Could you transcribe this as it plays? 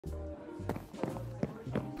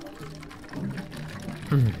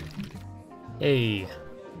Hey.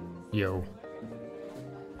 Yo.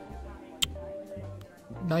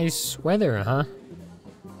 Nice weather, huh?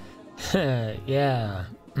 Yeah.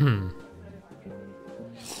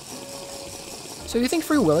 So you think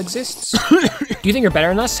free will exists? Do you think you're better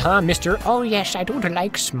than us, huh, mister? Oh yes, I don't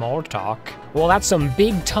like small talk. Well, that's some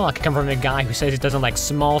big talk coming from a guy who says he doesn't like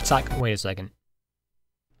small talk. Wait a second.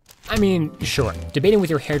 I mean, sure, debating with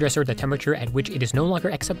your hairdresser the temperature at which it is no longer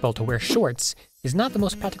acceptable to wear shorts is not the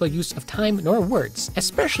most practical use of time nor words,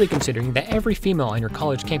 especially considering that every female on your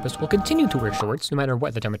college campus will continue to wear shorts no matter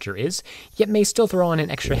what the temperature is, yet may still throw on an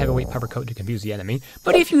extra heavyweight puffer coat to confuse the enemy.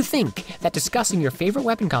 But if you think that discussing your favorite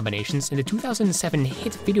weapon combinations in the 2007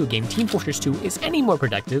 hit video game Team Fortress 2 is any more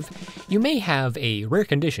productive, you may have a rare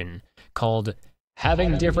condition called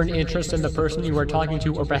having different interests in the person you are talking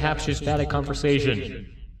to, or perhaps just bad at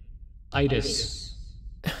conversation. Itis.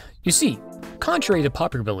 You see, contrary to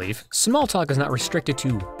popular belief, small talk is not restricted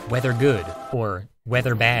to weather good or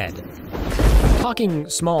weather bad. Talking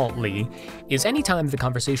small-ly is any time the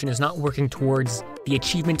conversation is not working towards the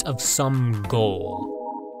achievement of some goal.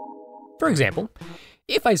 For example,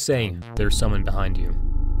 if I say, "There's someone behind you,"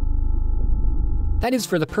 that is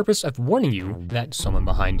for the purpose of warning you that someone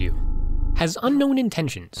behind you has unknown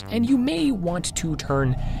intentions and you may want to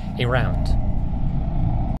turn around.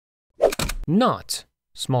 Not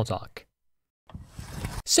small talk.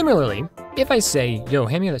 Similarly, if I say, "Yo,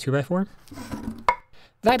 hand me that 2x4,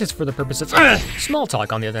 that is for the purpose of small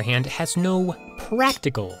talk, on the other hand, has no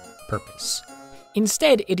practical purpose.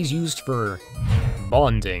 Instead, it is used for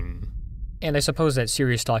bonding. And I suppose that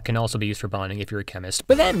serious talk can also be used for bonding if you're a chemist,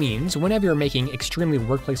 but that means whenever you're making extremely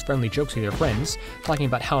workplace-friendly jokes with your friends, talking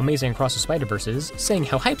about how amazing Across the Spider-Verse is, saying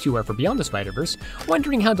how hyped you are for Beyond the Spider-Verse,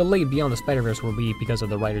 wondering how delayed Beyond the Spider-Verse will be because of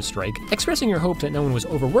the writer's strike, expressing your hope that no one was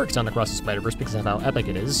overworked on Across the Spider-Verse because of how epic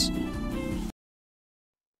it is.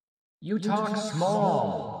 You talk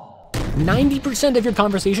small. 90% of your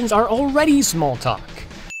conversations are already small talk.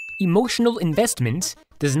 Emotional investment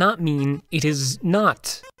does not mean it is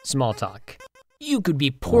not small talk. You could be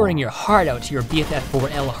pouring your heart out to your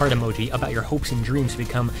BFF4L heart emoji about your hopes and dreams to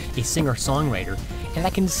become a singer-songwriter, and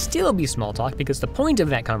that can still be small talk because the point of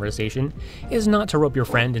that conversation is not to rope your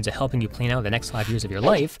friend into helping you plan out the next 5 years of your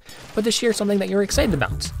life, but to share something that you're excited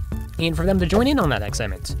about, and for them to join in on that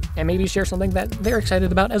excitement, and maybe share something that they're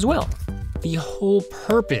excited about as well. The whole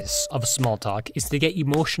purpose of small talk is to get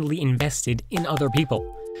emotionally invested in other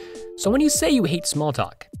people. So when you say you hate small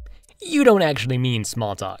talk, you don't actually mean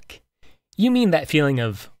small talk. You mean that feeling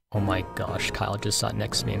of, oh my gosh, Kyle just sat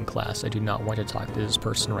next to me in class. I do not want to talk to this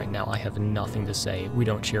person right now. I have nothing to say. We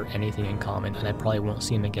don't share anything in common, and I probably won't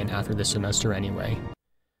see him again after this semester anyway.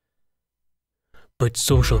 But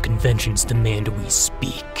social conventions demand we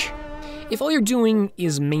speak. If all you're doing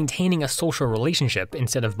is maintaining a social relationship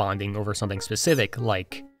instead of bonding over something specific,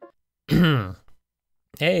 like,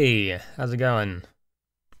 hey, how's it going?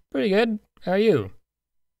 Pretty good. How are you?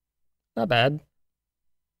 Not bad.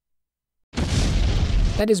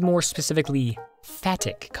 That is more specifically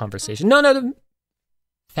phatic conversation. No.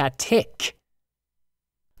 Phatic.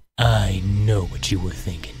 I know what you were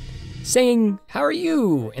thinking. Saying, how are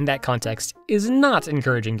you, in that context is not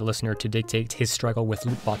encouraging the listener to dictate his struggle with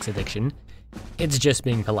loot box addiction. It's just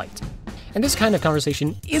being polite. And this kind of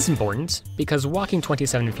conversation is important because walking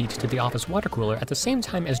 27 feet to the office water cooler at the same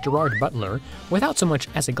time as Gerard Butler, without so much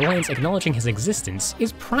as a glance acknowledging his existence,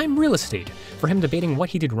 is prime real estate for him debating what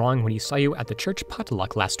he did wrong when he saw you at the church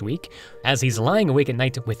potluck last week, as he's lying awake at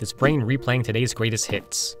night with his brain replaying today's greatest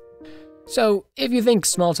hits. So, if you think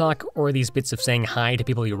small talk or these bits of saying hi to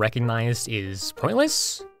people you recognized is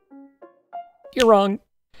pointless, you're wrong.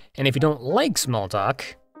 And if you don't like small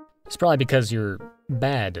talk, it's probably because you're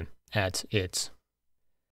bad at it.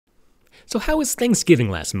 So how was Thanksgiving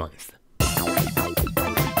last month?